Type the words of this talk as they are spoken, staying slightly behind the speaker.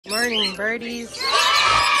Morning, birdies. Hi.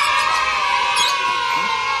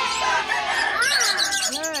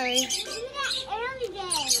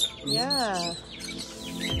 Yeah.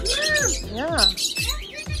 Yeah.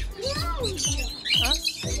 Huh?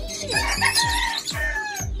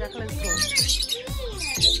 Jacqueline's cool.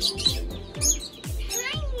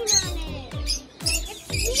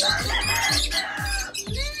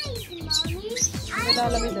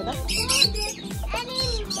 Lamig na.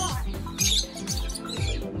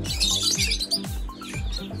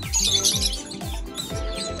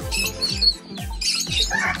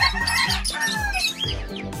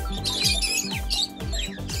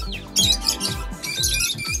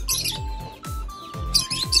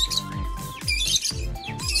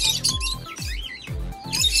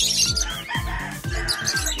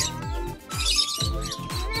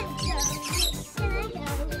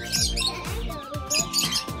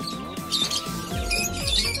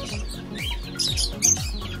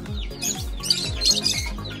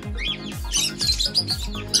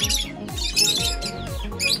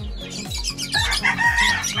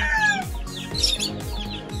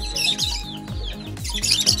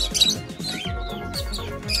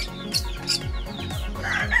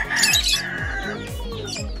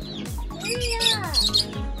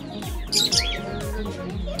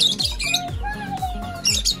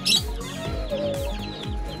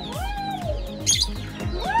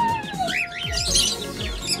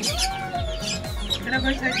 How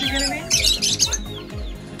much is actually gonna be?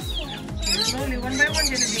 Slowly, one by one,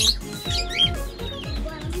 gonna be.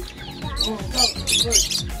 Oh, go, go.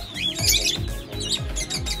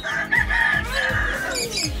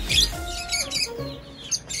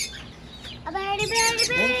 A birdie, birdie,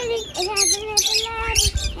 birdie. It has a little lady,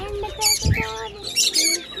 and the baby body is so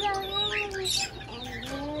heavy.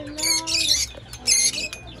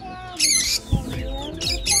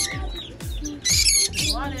 They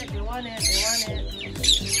want it, they want it, they want it.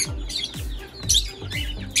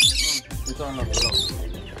 Ito ang nabalo.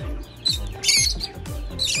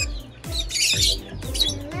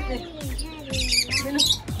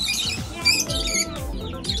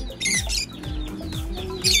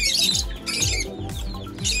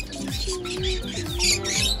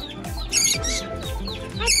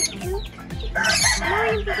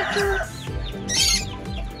 Morning, Pikachu.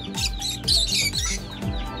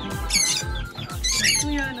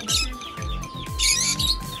 Kuya, ano ba siya?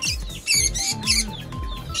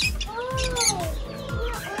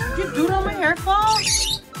 Did you doodle on my hair fall?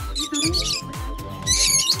 You doodle?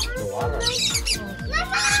 The water.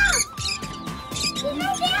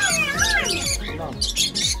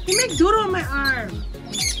 He made doodle on my arm.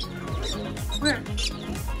 Where?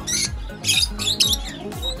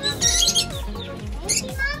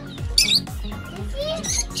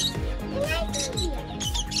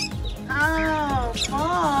 Oh,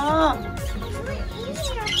 Paul.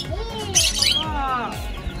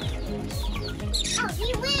 Oh,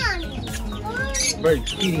 he went. Bird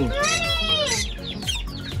eating.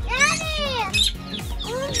 Daddy!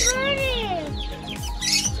 Oh, birdie!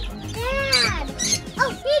 Dad!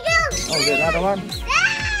 Oh, he goes! Oh, is that another one?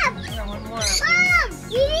 Dad! Yeah, one more. Mom!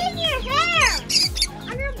 He's in your hair!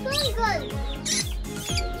 On your fingers!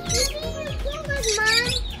 He's in your fingers, Mom!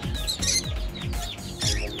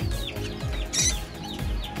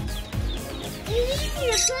 He's in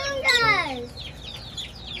your fingers!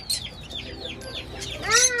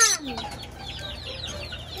 Mom!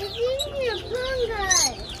 He's in your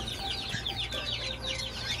fingers!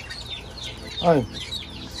 Ay.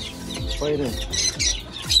 Pwede.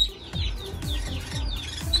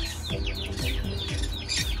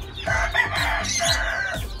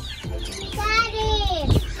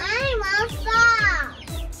 Daddy, I want stop.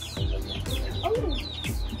 Oh.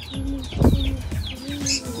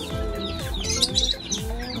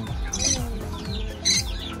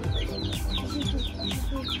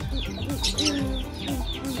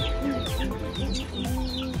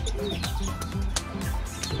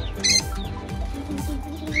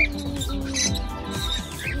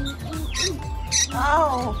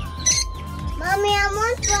 Oh, Mommy, I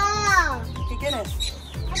want stop. you get it.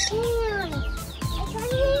 I can't. I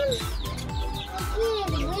can't.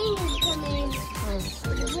 The wind is coming.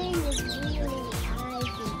 The wind is really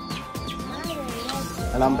icy.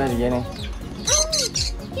 Alam pa rin eh. Oh,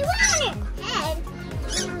 you want it? Dad.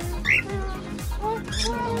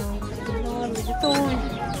 Ito.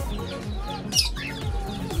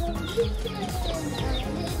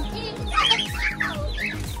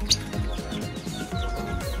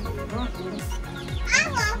 I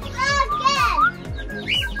want again.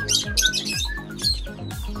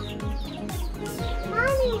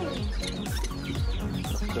 Mommy.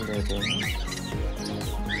 Ito.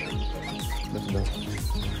 Let's go.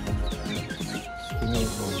 Tingnan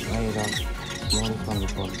ko. Ay, lang. Mohon kami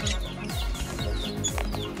po.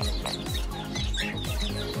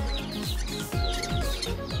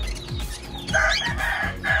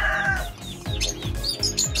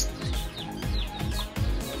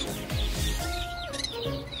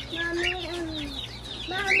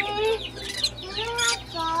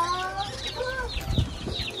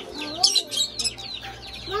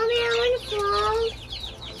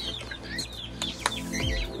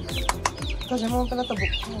 Kasi mo pala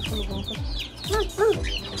tabok.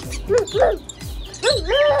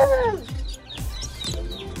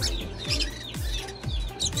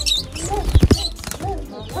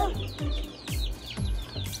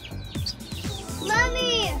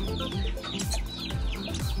 Mommy!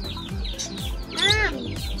 Mom!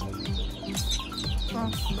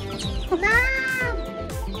 Mom! Mom!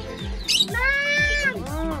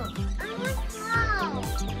 I want help!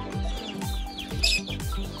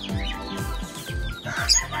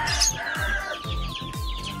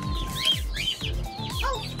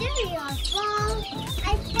 Oh, there you are, Paul.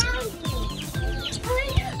 I found you.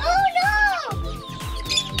 Oh no!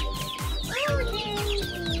 Oh,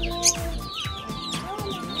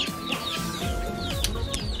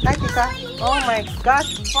 Hi, Tita. Oh my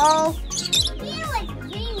gosh, Paul. he was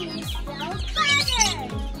being so better.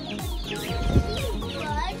 He was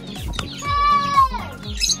hurt.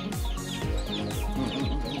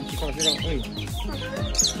 Sila. Uy.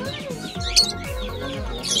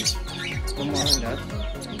 Kumain lahat.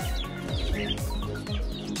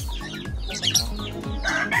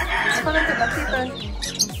 Apa lang sa batitan?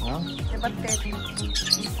 Ha? Sa batit.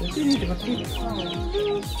 Kasi hindi bakit.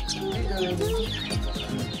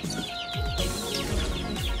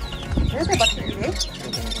 Ano sa batit eh?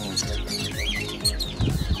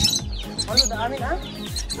 Ano da amin ah?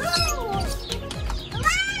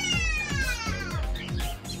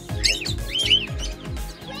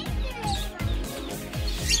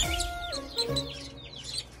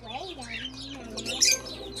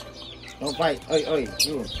 Oh, bye. Oi,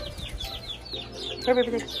 you. Here,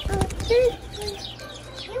 baby. He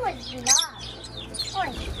was lost. Oh,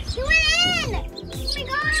 he went in! Oh my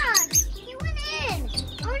god! He went in!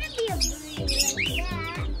 I want to be a breed like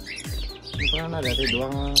that. Hindi pa na dati.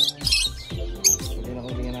 Duwang... Hindi na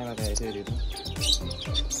kung tingin na dati dito.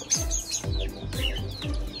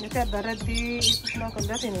 Dati, barat di ipos na ako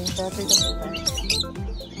dati nih. Dati ka dito.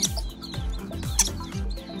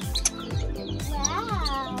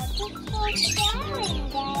 Wow, that's so scary,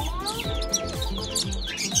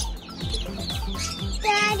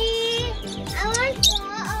 Daddy, I want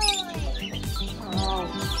toys. Oh.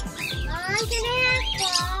 Can I have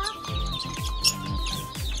toys?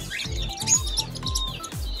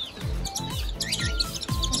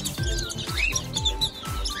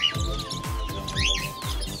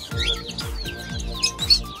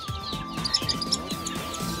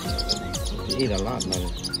 You eat a lot, man.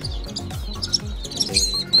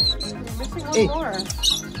 Missing one Hey. more.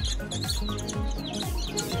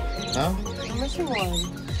 Huh? I'm missing one.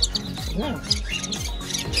 Yeah.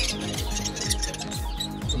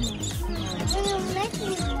 I'm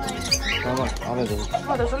missing one. How much? All of them.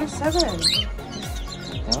 Oh, there's only 7.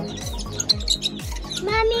 Huh?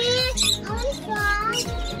 Mommy, I want toys.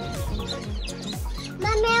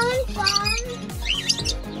 Mommy, I want toys.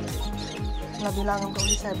 Nabilangan ko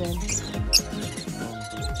only 7.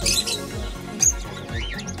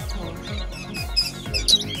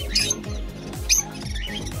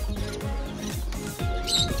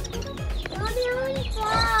 Mommy, I want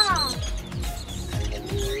toys.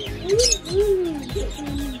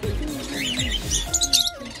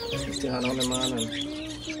 Ano naman ano.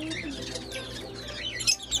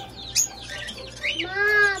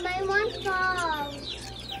 Mom, I want toys.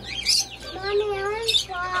 Mommy, I want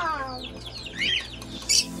toys.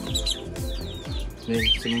 Nih,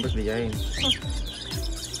 sembet dijain.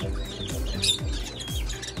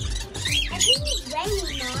 I think it's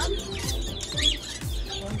raining, Mom.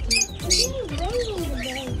 I think it's raining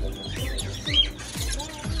today.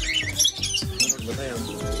 Ano ba tayo?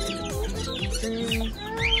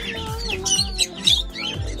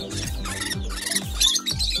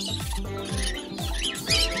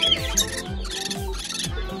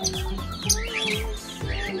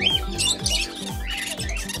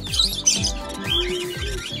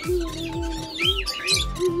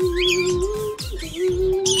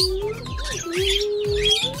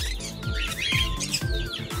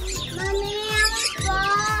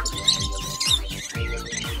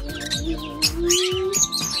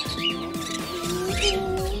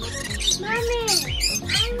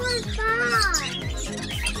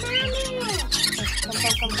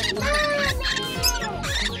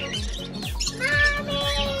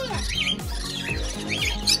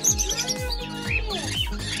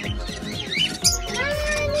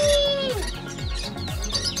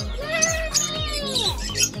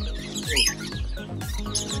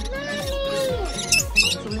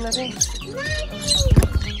 natin.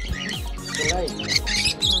 Kulay.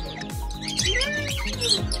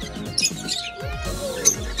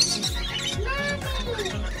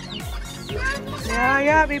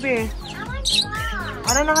 Yeah, baby.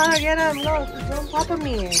 I don't know how to get him. Look, don't pop at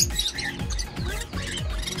me.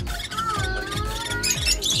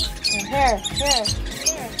 Here.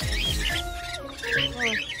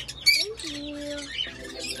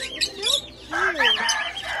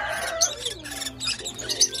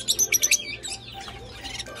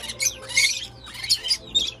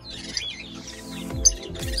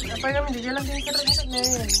 Apa naman, diyan lang din sa na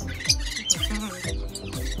yun.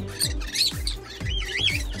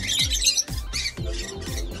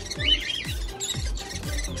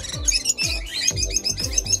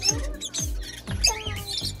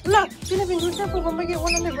 Look, pinapindot na po. Pamagay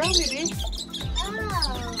one on the ground, baby.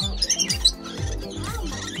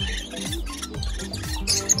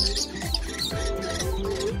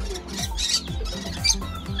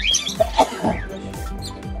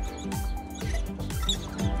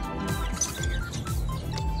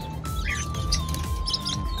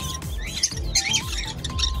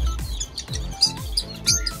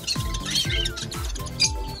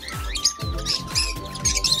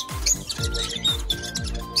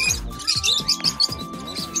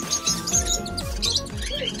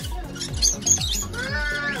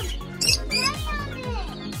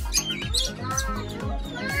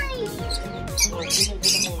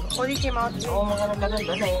 Oli came out. Oo, mga nagkanan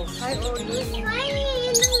doon eh. Hi, Oli. Tiny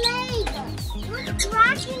in the leg. What's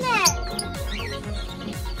cracking it?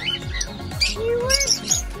 You were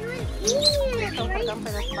here. Don't put that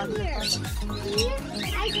bug. Here.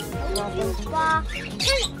 I just opened the box.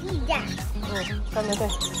 Can eat that. Come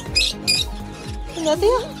natin. Come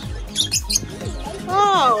natin.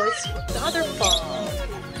 Oh, it's the other paw.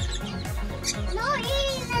 No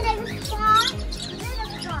eating the little paw.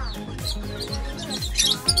 Little paw.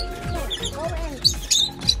 Go in.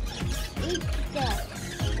 Eat that.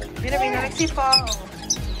 Binabing na si paw.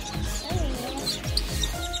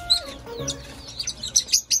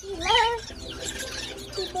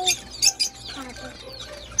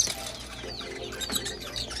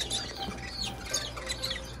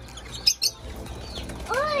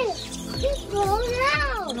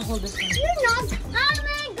 Hold this one. You're not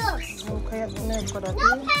coming. Okay, ko No,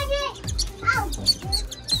 Peggy. Out.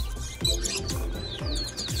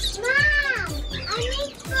 Mom, I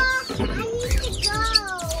need to go.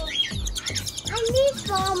 I need to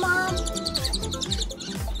go, Mom.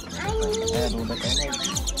 I need. Ayan, ubat tayo na.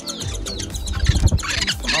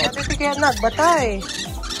 Dati si kaya nagbatay.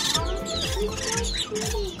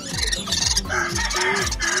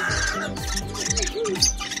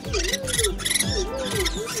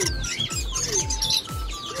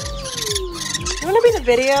 You wanna be in the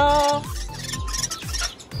video?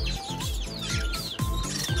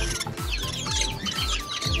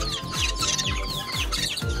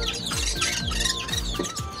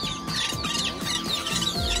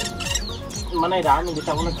 Mana daan, hindi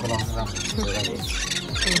ako nagkulong na.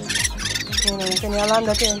 Kenyalan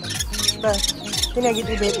dati. Dah, ini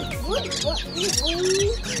gitu baby.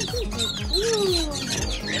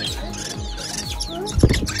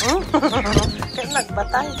 Kayak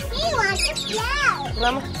nagbatay. He wants to play.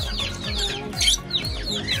 Lama.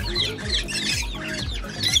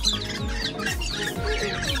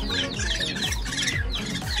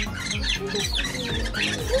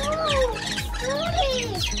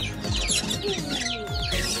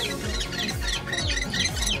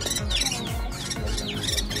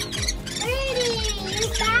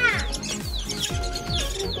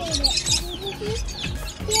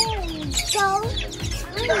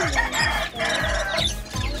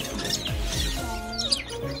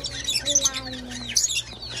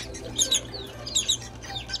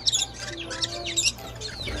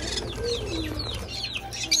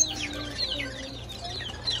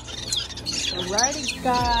 Alrighty,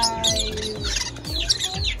 guys.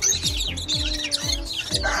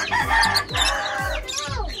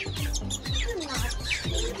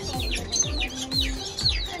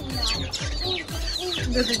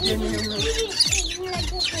 This is genuinely.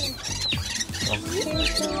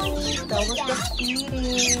 That was the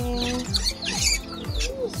feeding.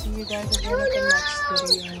 See you guys again in the next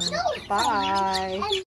video. Bye.